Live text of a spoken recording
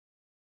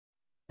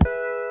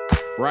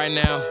Right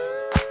now,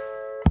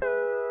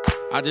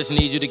 I just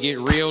need you to get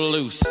real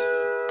loose.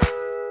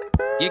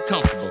 Get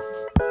comfortable.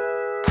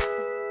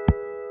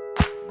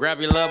 Grab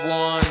your loved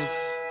ones,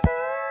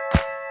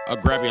 or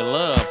grab your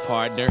love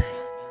partner.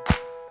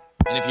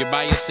 And if you're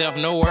by yourself,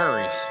 no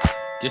worries.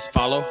 Just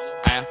follow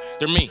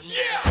after me.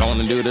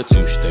 Gonna do the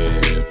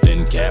two-step,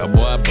 then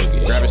cowboy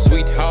boogie. Grab a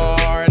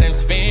sweetheart and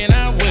spin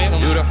out with him.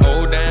 Do the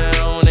hold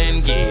down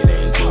and get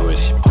into it.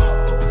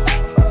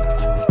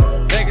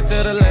 Take it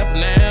to the left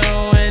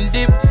now and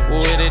dip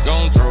with it.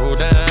 Gonna throw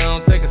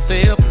down, take a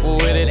sip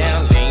with it.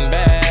 Now lean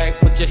back,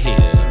 put your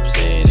hips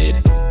in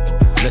it.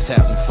 Let's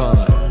have some fun.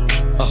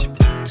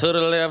 To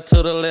the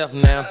left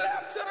now.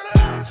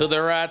 To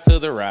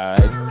the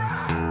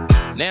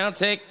right. Now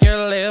take your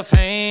left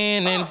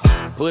hand and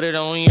put it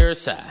on your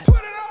side.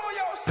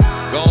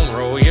 Gonna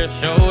roll your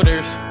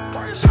shoulders,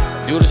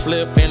 do the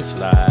slip and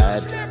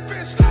slide.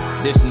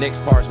 This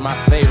next part's my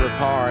favorite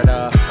part,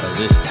 cause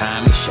it's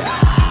time to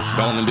shine.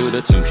 Gonna do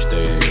the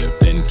two-step,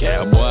 then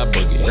cowboy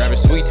boogie. Grab a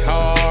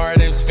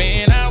sweetheart and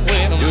spin out with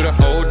him. Do the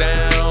hold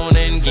down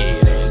and get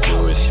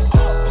into it.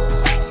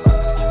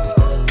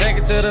 Take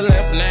it to the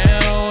left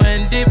now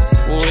and dip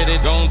with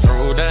it. Gonna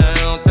throw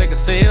down, take a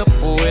sip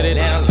with it.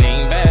 Now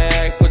lean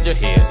back, put your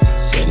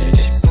hips in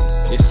it.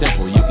 It's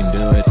simple, you can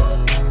do it.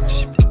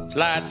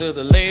 Slide to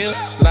the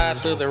left, slide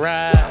to the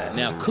right.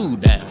 Now cool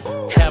down,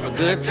 have a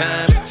good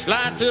time.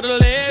 Slide to the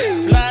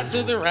left, slide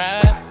to the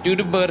right. Do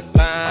the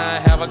butterfly,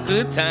 have a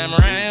good time.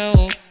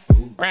 Round,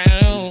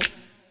 round,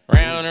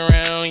 round and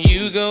round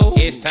you go.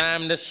 It's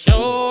time to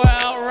show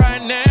out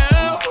right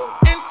now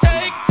and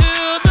take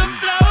to the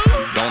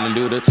floor. Gonna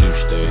do the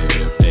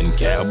two-step, then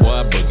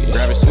cowboy boogie.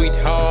 Grab a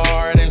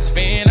sweetheart and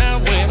spin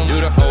out with him.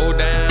 Do the hold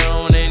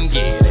down and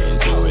get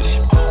into it.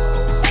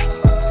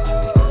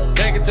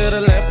 Take it to the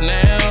left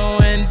now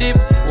and dip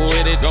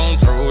with it. Gonna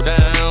throw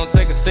down,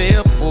 take a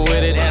sip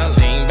with it. Now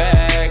lean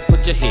back,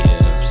 put your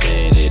hips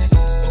in it.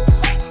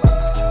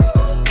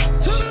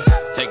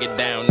 Take it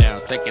down now,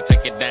 take it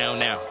down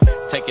now.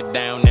 Take it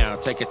down now,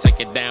 take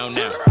it down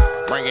now.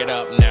 Bring it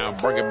up now,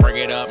 bring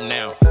it up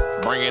now.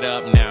 Bring it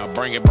up now,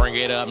 bring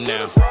it up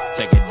now.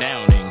 Take it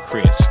down and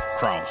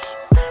crisscross.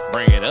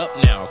 Bring it up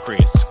now,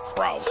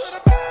 crisscross.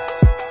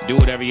 Do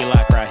whatever you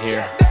like right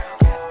here.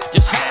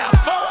 Just have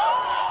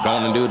fun.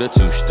 Gonna do the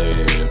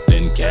two-step,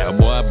 then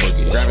cowboy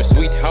boogie. Grab a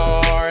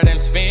sweetheart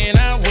and spin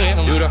out with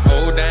him. Do the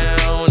hold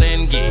down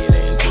and get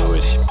into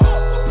it.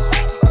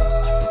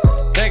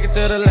 Take it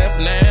to the left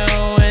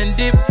now and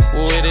dip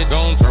with it.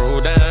 Gonna throw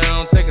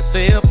down, take a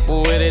sip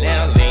with it.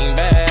 Now lean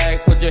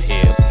back, put your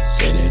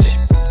hips in it.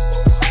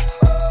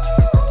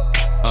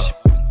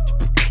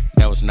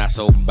 That was not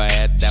so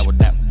bad.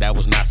 That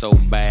was not so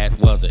bad,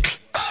 was it?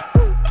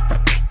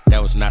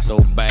 That was not so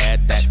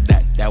bad.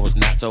 That was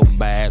not so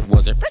bad,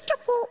 was it?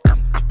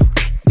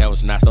 That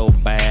was not so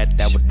bad.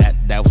 That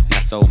was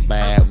not so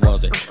bad,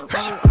 was it?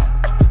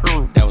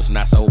 That was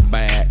not so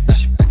bad.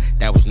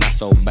 That was not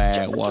so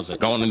bad, was it?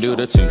 Gonna do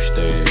the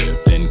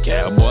two-step, then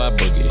cowboy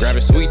boogie. Grab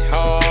a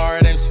sweetheart